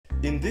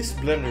In this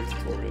Blender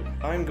tutorial,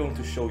 I'm going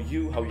to show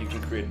you how you can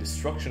create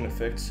destruction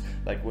effects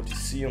like what you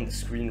see on the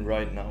screen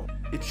right now.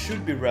 It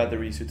should be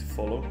rather easy to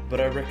follow, but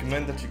I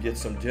recommend that you get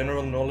some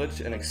general knowledge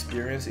and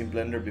experience in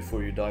Blender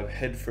before you dive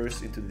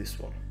headfirst into this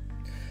one.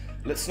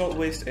 Let's not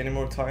waste any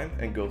more time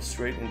and go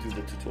straight into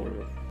the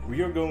tutorial.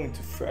 We are going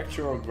to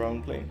fracture our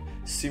ground plane,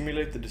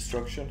 simulate the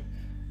destruction,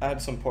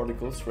 add some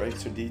particles for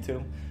extra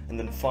detail, and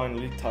then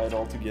finally tie it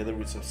all together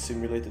with some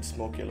simulated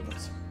smoke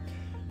elements.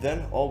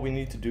 Then all we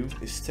need to do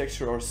is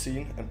texture our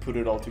scene and put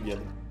it all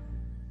together.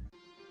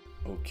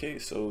 Okay,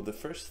 so the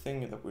first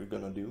thing that we're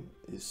gonna do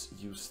is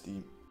use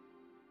the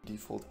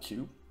default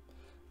cube,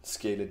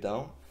 scale it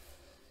down,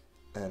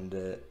 and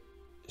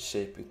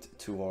shape it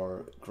to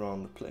our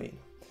ground plane.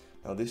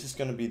 Now this is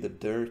gonna be the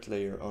dirt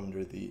layer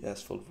under the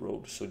asphalt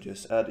road, so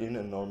just add in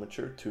an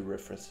armature to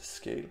reference the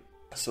scale,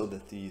 so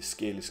that the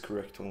scale is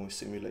correct when we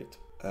simulate.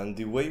 And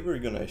the way we're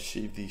gonna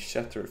achieve the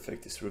shatter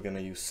effect is we're gonna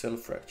use cell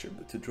fracture,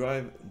 but to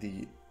drive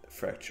the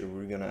fracture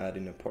we're gonna add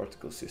in a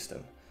particle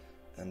system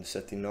and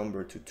set the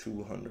number to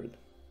 200.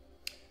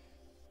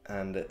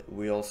 And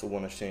we also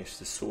want to change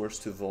the source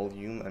to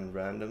volume and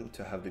random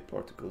to have the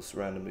particles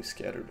randomly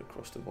scattered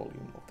across the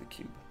volume of the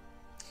cube.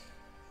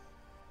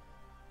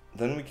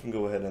 Then we can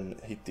go ahead and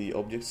hit the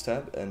Objects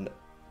tab and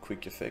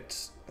Quick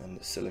Effects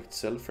and select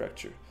Cell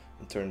Fracture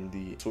and turn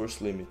the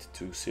source limit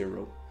to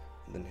 0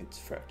 and then hit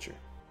Fracture.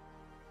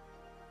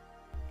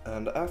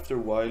 And after a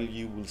while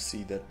you will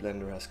see that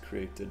Blender has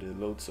created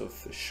loads of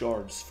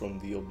shards from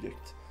the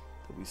object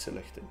that we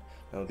selected.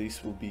 Now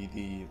these will be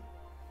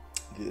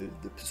the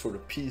sort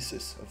of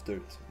pieces of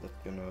dirt that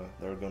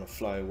are gonna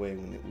fly away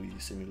when we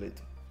simulate.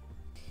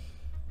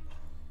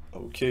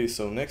 Okay,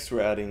 so next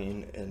we're adding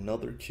in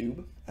another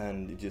cube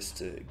and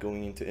just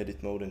going into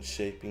edit mode and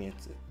shaping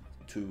it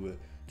to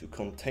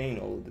contain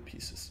all of the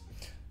pieces.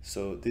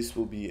 So this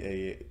will be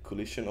a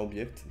collision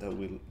object that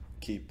will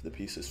keep the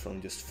pieces from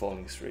just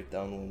falling straight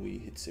down when we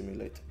hit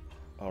simulate.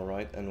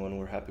 Alright, and when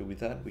we're happy with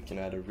that, we can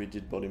add a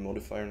rigid body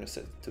modifier and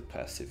set it to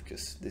passive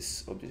because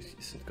this object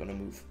isn't gonna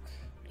move.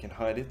 We can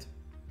hide it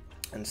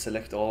and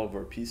select all of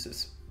our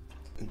pieces.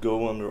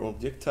 Go under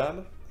Object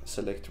tab,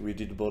 select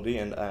rigid body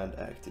and add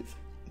active.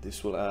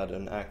 This will add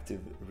an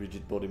active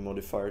rigid body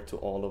modifier to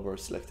all of our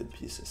selected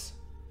pieces.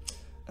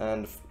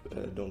 And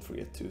don't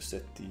forget to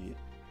set the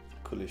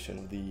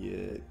collision,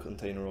 the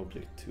container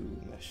object to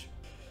mesh.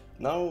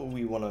 Now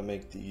we want to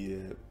make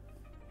the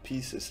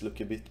pieces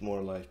look a bit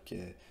more like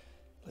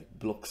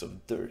blocks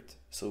of dirt.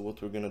 So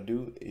what we're gonna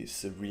do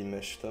is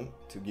remesh them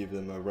to give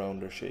them a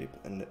rounder shape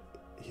and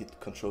hit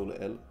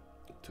Ctrl L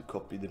to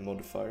copy the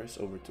modifiers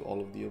over to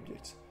all of the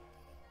objects.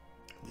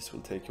 This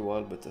will take a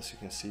while, but as you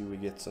can see we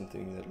get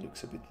something that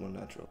looks a bit more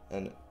natural.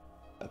 And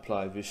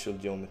apply visual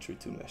geometry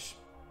to mesh.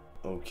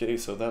 Okay,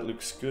 so that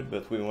looks good,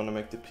 but we want to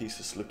make the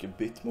pieces look a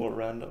bit more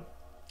random.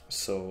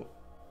 So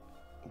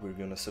we're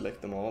gonna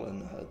select them all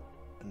and add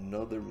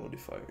another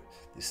modifier,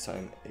 this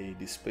time a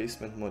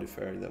displacement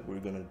modifier that we're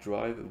gonna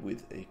drive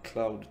with a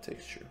cloud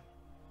texture.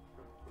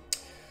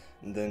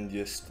 And then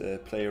just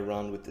play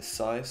around with the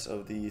size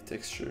of the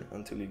texture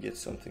until you get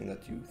something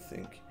that you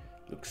think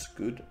looks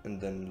good,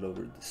 and then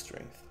lower the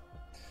strength.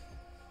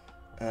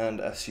 And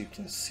as you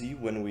can see,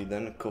 when we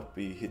then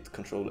hit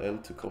Ctrl L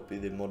to copy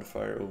the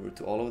modifier over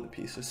to all of the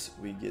pieces,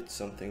 we get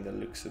something that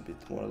looks a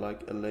bit more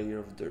like a layer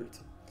of dirt.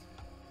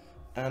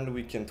 And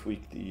we can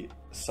tweak the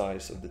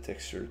size of the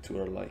texture to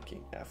our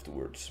liking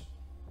afterwards.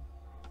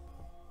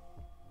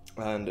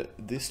 And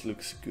this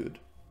looks good,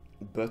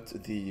 but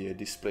the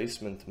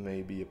displacement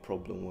may be a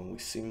problem when we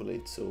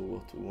simulate, so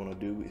what we want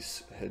to do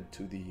is head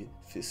to the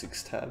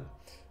Physics tab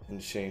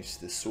and change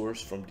the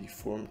source from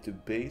deform to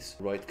base,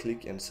 right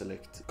click and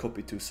select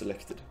copy to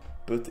selected.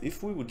 But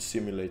if we would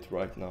simulate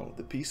right now,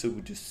 the pieces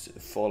would just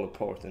fall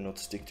apart and not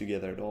stick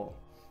together at all.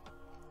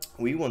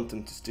 We want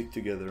them to stick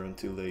together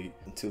until they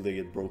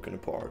get broken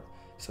apart,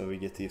 so we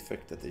get the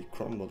effect that they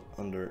crumble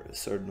under a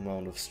certain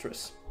amount of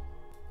stress.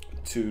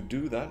 To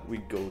do that, we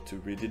go to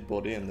rigid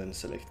body and then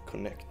select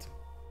connect.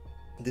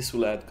 This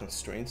will add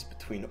constraints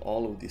between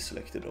all of the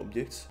selected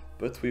objects,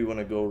 but we want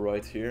to go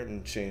right here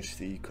and change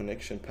the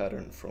connection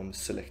pattern from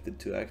selected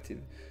to active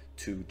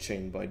to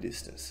chain by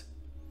distance.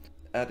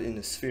 Add in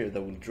a sphere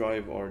that will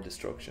drive our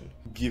destruction.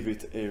 Give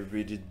it a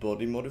rigid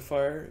body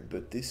modifier,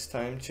 but this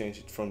time change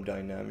it from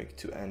dynamic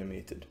to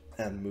animated.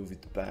 And move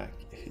it back.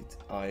 Hit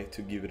I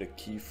to give it a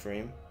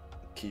keyframe.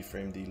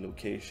 Keyframe the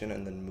location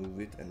and then move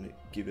it and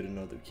give it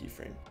another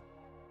keyframe.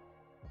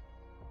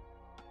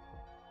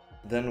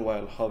 Then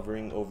while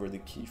hovering over the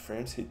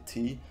keyframes, hit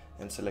T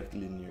and select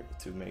linear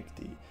to make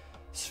the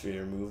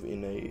sphere move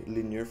in a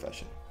linear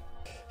fashion.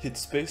 Hit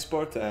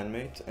spacebar to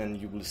animate and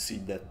you will see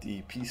that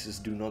the pieces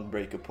do not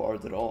break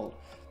apart at all.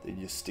 They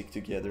just stick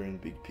together in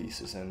big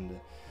pieces, and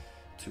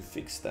to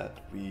fix that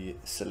we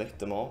select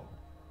them all,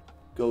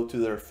 go to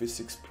their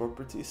physics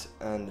properties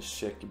and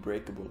check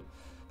breakable,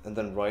 and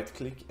then right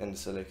click and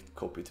select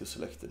copy to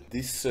selected.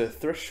 This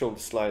threshold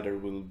slider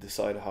will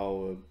decide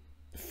how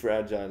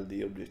fragile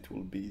the object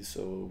will be,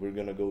 so we're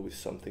gonna go with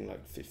something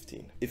like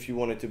 15. If you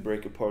wanted to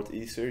break apart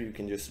easier, you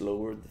can just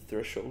lower the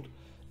threshold.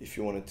 If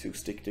you wanted to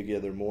stick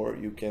together more,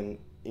 you can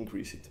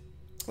increase it.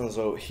 And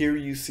so here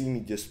you see me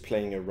just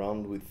playing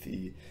around with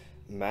the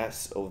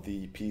mass of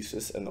the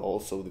pieces and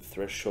also the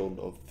threshold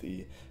of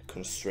the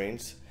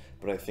constraints,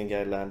 but I think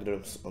I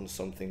landed on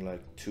something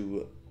like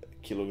 2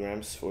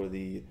 kilograms for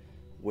the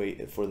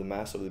weight, for the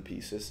mass of the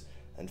pieces,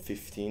 and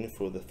 15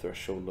 for the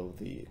threshold of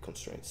the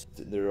constraints.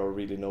 There are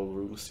really no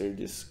rules here,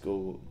 just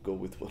go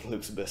with what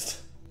looks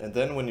best. And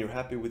then when you're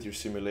happy with your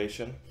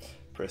simulation,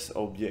 press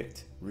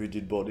Object,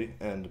 Rigid Body,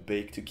 and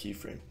Bake to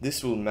Keyframe.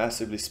 This will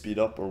massively speed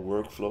up our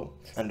workflow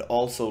and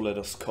also let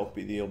us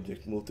copy the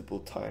object multiple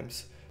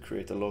times,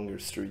 create a longer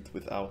street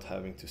without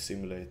having to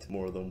simulate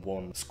more than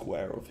one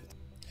square of it.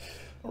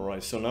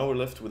 Alright, so now we're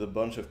left with a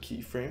bunch of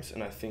keyframes,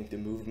 and I think the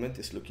movement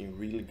is looking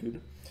really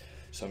good.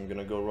 So I'm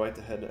gonna go right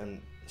ahead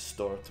and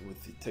start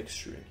with the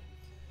texturing.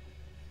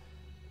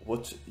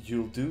 What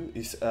you'll do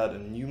is add a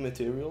new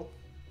material,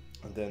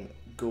 and then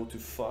go to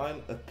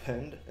File,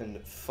 Append,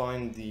 and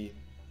find the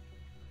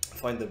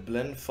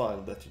blend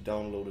file that you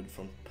downloaded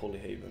from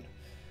Polyhaven.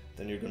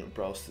 Then you're gonna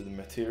browse to the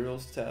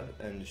Materials tab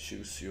and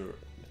choose your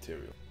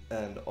material.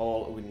 And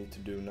all we need to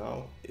do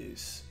now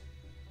is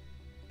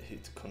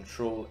hit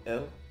Ctrl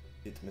L,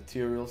 hit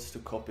Materials to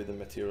copy the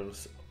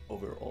materials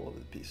over all of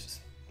the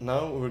pieces.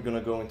 Now we're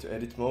gonna go into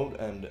edit mode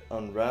and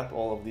unwrap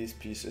all of these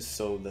pieces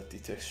so that the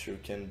texture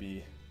can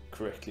be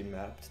correctly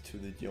mapped to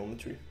the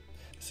geometry.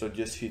 So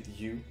just hit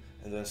U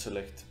and then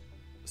select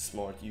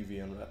Smart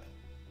UV Unwrap.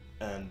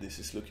 And this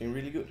is looking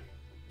really good.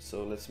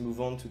 So let's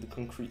move on to the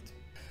concrete.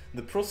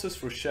 The process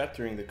for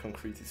shattering the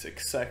concrete is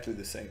exactly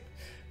the same,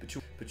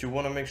 but you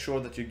want to make sure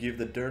that you give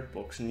the dirt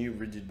blocks new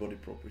rigid body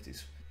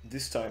properties.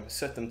 This time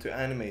set them to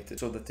animated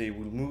so that they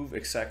will move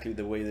exactly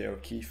the way they are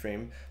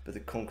keyframed, but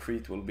the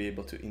concrete will be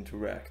able to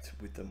interact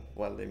with them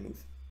while they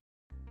move.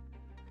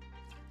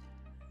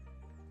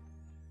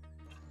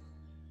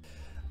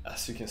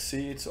 As you can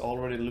see, it's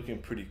already looking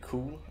pretty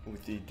cool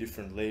with the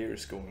different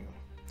layers going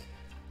on.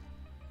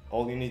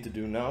 All you need to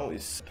do now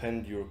is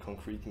append your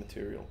concrete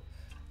material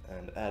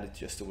and add it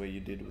just the way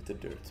you did with the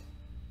dirt.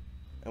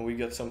 And we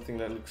got something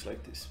that looks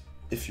like this.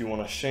 If you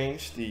want to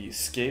change the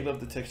scale of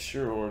the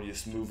texture or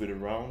just move it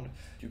around,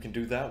 you can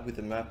do that with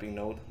the mapping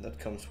node that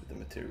comes with the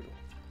material.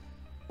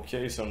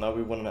 Okay, so now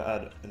we want to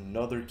add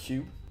another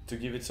cube to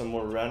give it some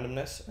more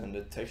randomness and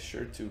the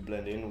texture to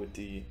blend in with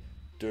the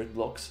dirt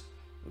blocks.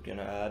 We're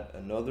gonna add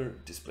another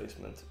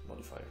displacement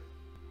modifier.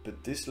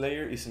 But this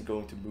layer isn't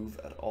going to move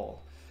at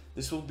all.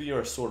 This will be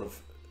our sort of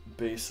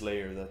base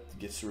layer that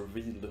gets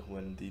revealed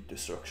when the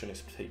destruction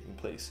is taking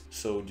place.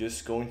 So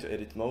just go into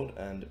edit mode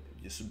and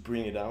just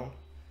bring it down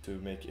to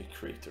make a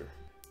crater.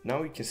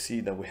 Now we can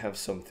see that we have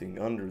something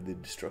under the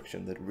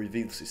destruction that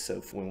reveals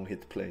itself when we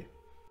hit play.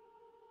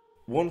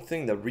 One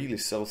thing that really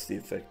sells the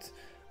effect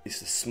is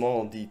the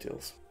small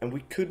details. And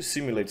we could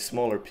simulate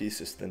smaller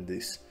pieces than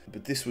this,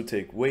 but this would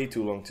take way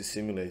too long to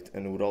simulate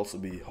and it would also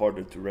be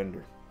harder to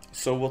render.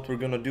 So what we're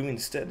gonna do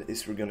instead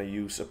is we're gonna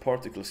use a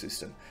particle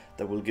system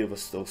that will give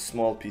us those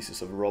small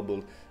pieces of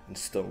rubble and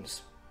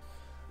stones.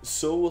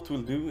 So what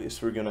we'll do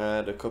is we're gonna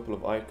add a couple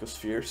of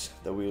icospheres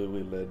that we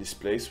will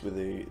displace with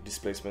a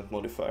displacement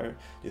modifier.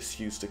 Just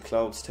use the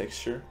clouds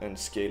texture and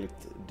scale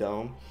it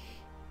down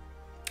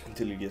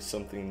until you get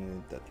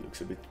something that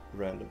looks a bit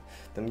random.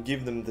 Then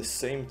give them the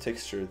same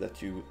texture that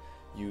you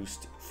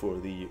used for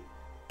the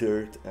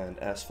dirt and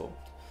asphalt.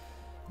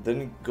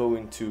 Then go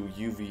into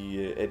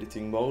UV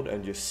editing mode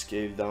and just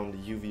scale down the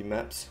UV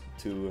maps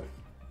to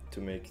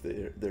make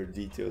their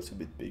details a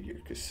bit bigger,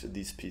 because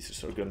these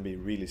pieces are going to be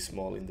really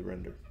small in the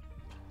render.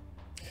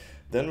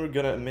 Then we're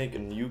going to make a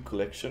new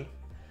collection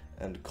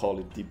and call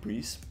it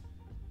debris.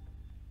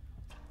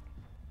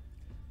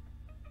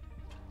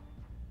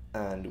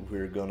 And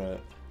we're going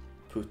to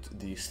put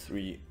these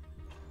 3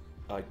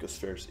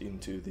 icospheres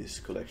into this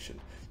collection.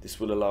 This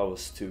will allow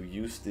us to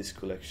use this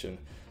collection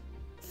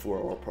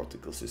for our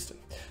particle system.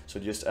 So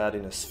just add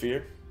in a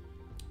sphere,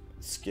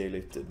 scale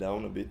it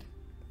down a bit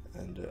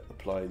and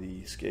apply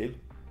the scale,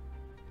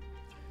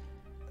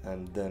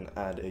 and then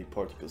add a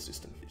particle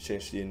system.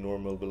 Change the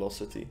normal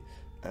velocity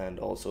and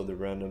also the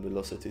random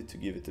velocity to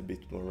give it a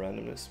bit more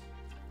randomness.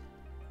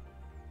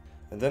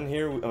 And then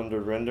here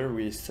under render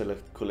we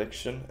select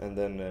collection and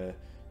then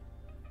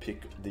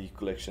pick the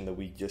collection that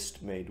we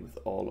just made with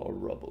all our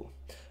rubble.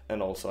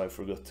 And also I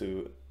forgot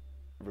to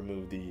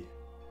remove the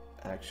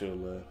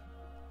actual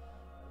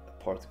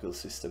particle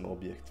system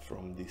object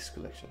from this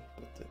collection,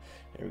 but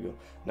here we go.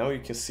 Now you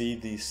can see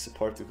these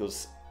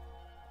particles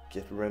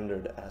get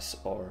rendered as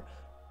our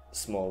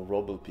small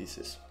rubble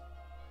pieces,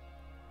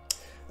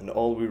 and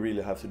all we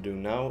really have to do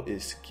now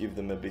is give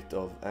them a bit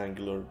of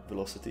angular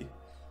velocity.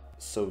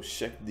 So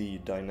check the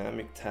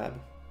dynamic tab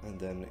and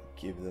then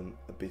give them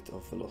a bit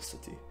of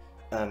velocity.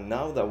 And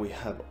now that we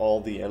have all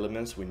the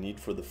elements we need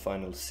for the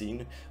final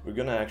scene, we're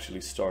gonna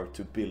actually start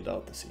to build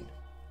out the scene.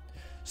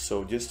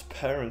 So just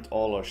parent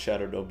all our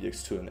shattered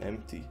objects to an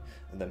empty,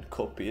 and then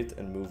copy it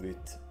and move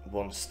it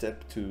one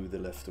step to the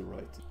left or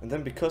right. And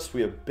then because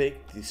we have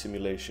baked the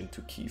simulation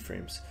to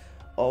keyframes,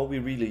 all we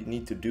really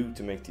need to do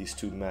to make these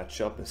two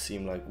match up and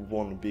seem like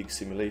one big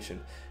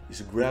simulation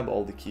is grab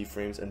all the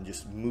keyframes and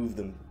just move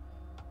them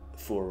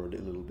forward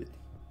a little bit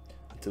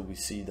until we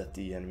see that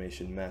the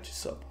animation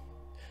matches up.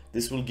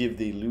 This will give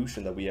the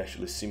illusion that we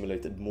actually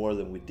simulated more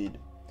than we did,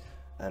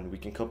 and we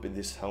can copy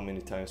this how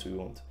many times we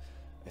want.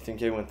 I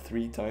think I went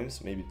 3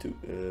 times, maybe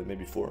 2,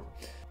 maybe 4,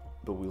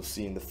 but we'll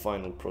see in the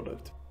final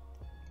product.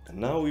 And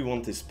now we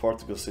want this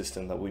particle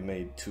system that we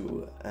made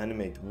to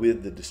animate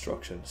with the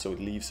destruction, so it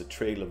leaves a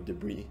trail of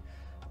debris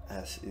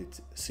as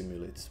it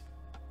simulates.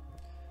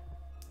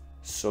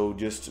 So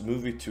just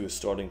move it to a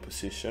starting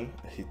position,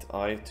 hit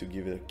I to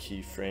give it a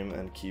keyframe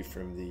and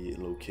keyframe the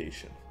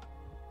location.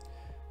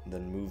 And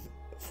then move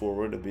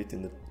forward a bit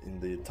in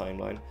the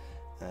timeline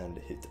and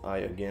hit I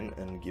again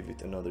and give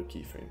it another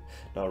keyframe.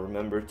 Now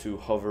remember to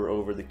hover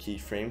over the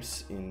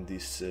keyframes in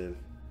this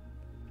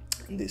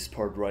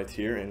part right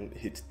here and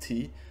hit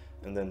T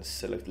and then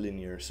select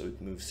linear, so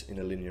it moves in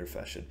a linear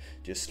fashion,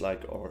 just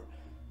like our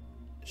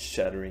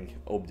shattering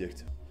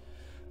object.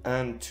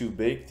 And to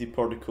bake the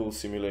particle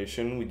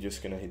simulation, we're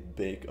just gonna hit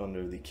bake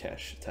under the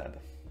cache tab.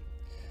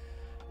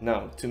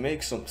 Now to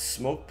make some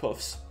smoke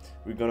puffs,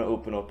 we're gonna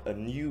open up a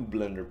new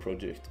Blender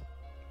project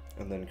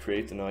and then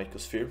create an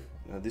icosphere.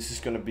 Now this is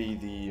gonna be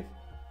the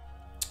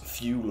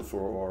fuel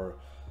for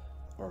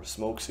our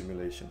smoke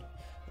simulation.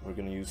 We're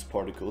gonna use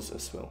particles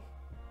as well.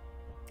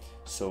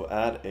 So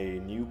add a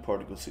new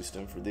particle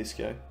system for this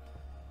guy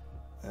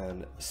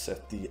and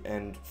set the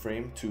end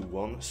frame to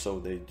 1, so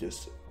they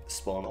just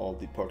spawn all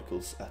the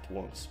particles at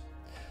once.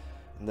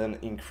 And then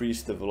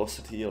increase the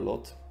velocity a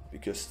lot,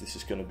 because this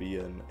is going to be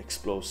an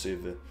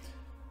explosive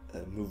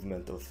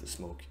movement of the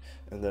smoke,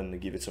 and then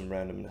give it some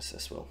randomness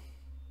as well.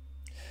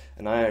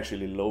 And I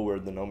actually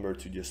lowered the number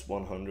to just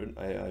 100.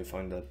 I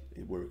find that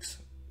it works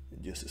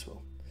just as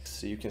well.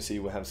 So you can see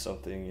we have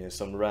something,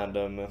 some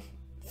random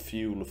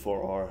fuel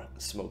for our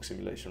smoke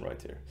simulation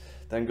right here.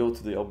 Then go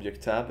to the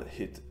object tab,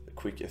 hit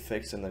quick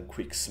effects and then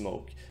quick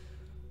smoke.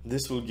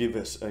 This will give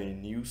us a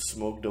new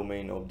smoke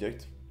domain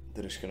object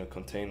that is going to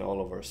contain all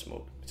of our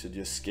smoke. So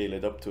just scale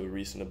it up to a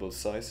reasonable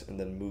size and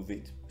then move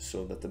it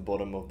so that the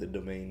bottom of the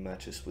domain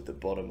matches with the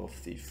bottom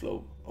of the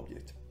flow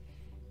object.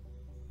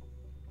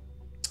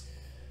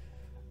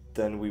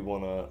 Then we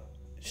want to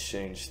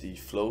change the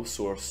flow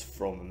source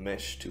from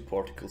mesh to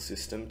particle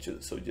system,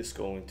 so just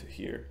go into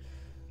here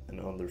and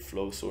under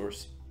flow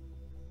source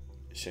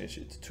change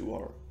it to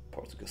our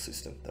particle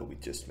system that we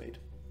just made.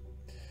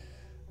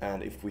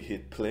 And if we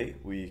hit play,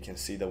 we can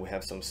see that we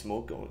have some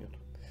smoke going on.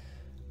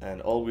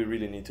 And all we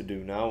really need to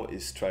do now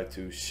is try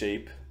to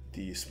shape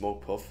the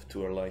smoke puff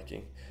to our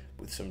liking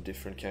with some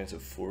different kinds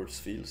of force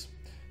fields.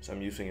 So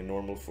I'm using a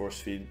normal force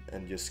field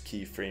and just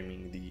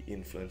keyframing the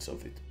influence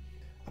of it.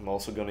 I'm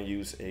also going to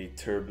use a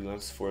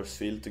turbulence force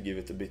field to give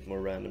it a bit more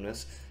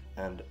randomness,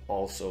 and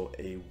also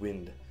a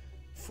wind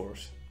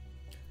force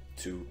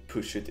to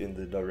push it in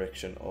the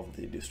direction of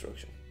the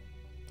destruction.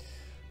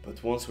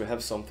 But once we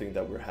have something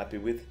that we're happy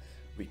with,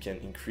 we can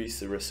increase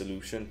the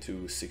resolution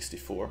to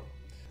 64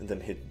 and then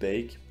hit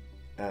bake,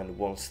 and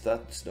once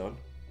that's done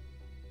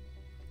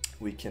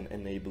we can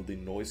enable the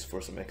noise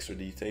for some extra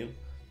detail,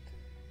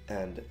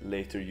 and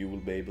later you will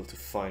be able to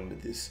find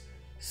this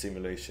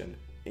simulation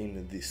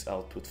in this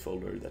output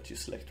folder that you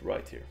select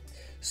right here.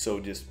 So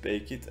just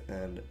bake it,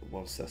 and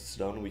once that's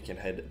done we can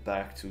head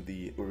back to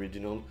the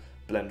original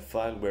blend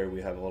file where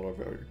we have all of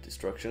our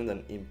destruction,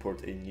 then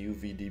import a new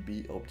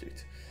VDB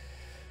object.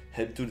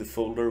 Head to the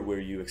folder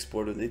where you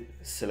exported it,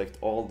 select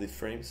all the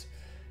frames,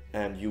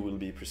 and you will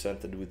be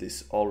presented with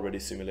this already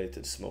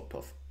simulated smoke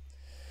puff.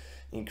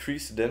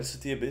 Increase the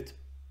density a bit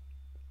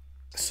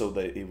so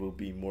that it will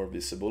be more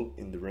visible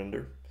in the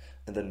render,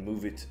 and then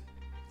move it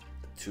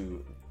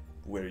to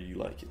where you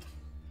like it.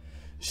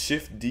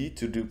 Shift D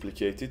to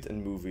duplicate it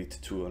and move it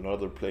to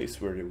another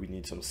place where we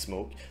need some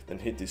smoke, then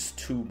hit this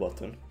 2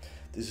 button.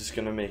 This is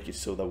gonna make it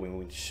so that when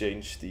we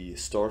change the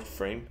start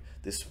frame,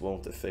 this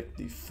won't affect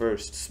the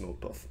first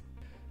smoke puff.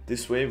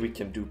 This way we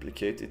can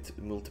duplicate it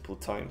multiple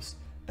times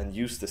and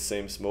use the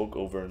same smoke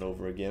over and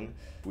over again.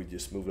 We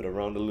just move it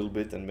around a little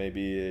bit and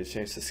maybe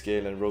change the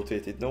scale and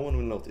rotate it, no one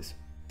will notice.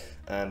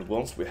 And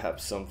once we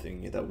have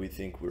something that we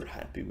think we're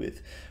happy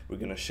with, we're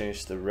gonna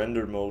change the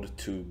render mode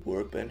to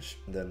workbench,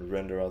 and then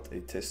render out a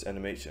test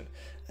animation.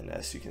 And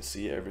as you can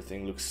see,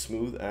 everything looks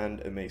smooth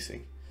and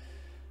amazing.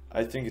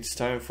 I think it's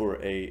time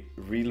for a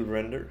real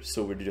render,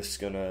 so we're just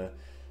gonna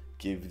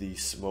give the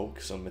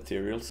smoke some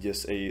materials.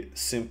 Just a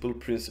simple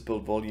principal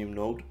volume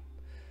node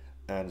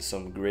and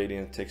some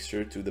gradient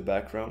texture to the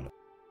background.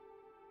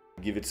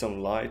 Give it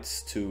some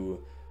lights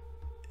to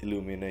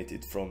illuminate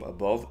it from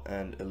above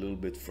and a little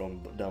bit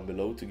from down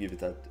below to give it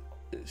that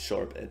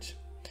sharp edge.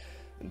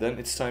 And then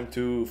it's time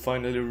to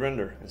finally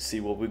render and see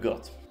what we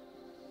got.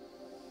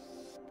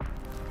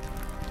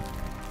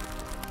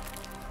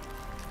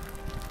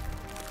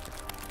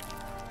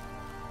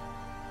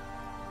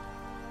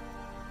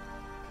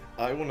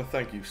 I want to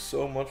thank you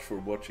so much for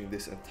watching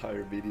this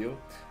entire video,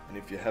 and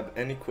if you have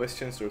any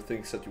questions or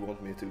things that you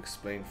want me to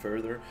explain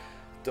further,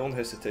 don't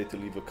hesitate to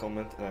leave a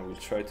comment and I will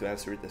try to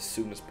answer it as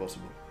soon as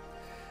possible.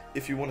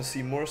 If you want to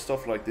see more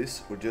stuff like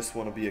this, or just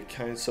want to be a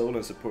kind soul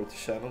and support the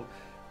channel,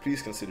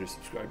 please consider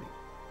subscribing.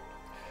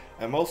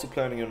 I'm also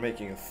planning on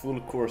making a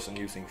full course on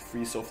using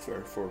free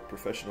software for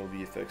professional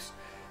VFX,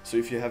 so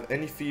if you have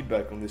any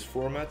feedback on this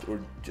format or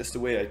just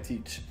the way I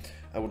teach,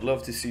 I would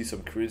love to see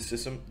some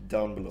criticism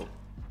down below.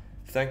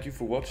 Thank you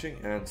for watching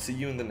and see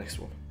you in the next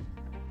one.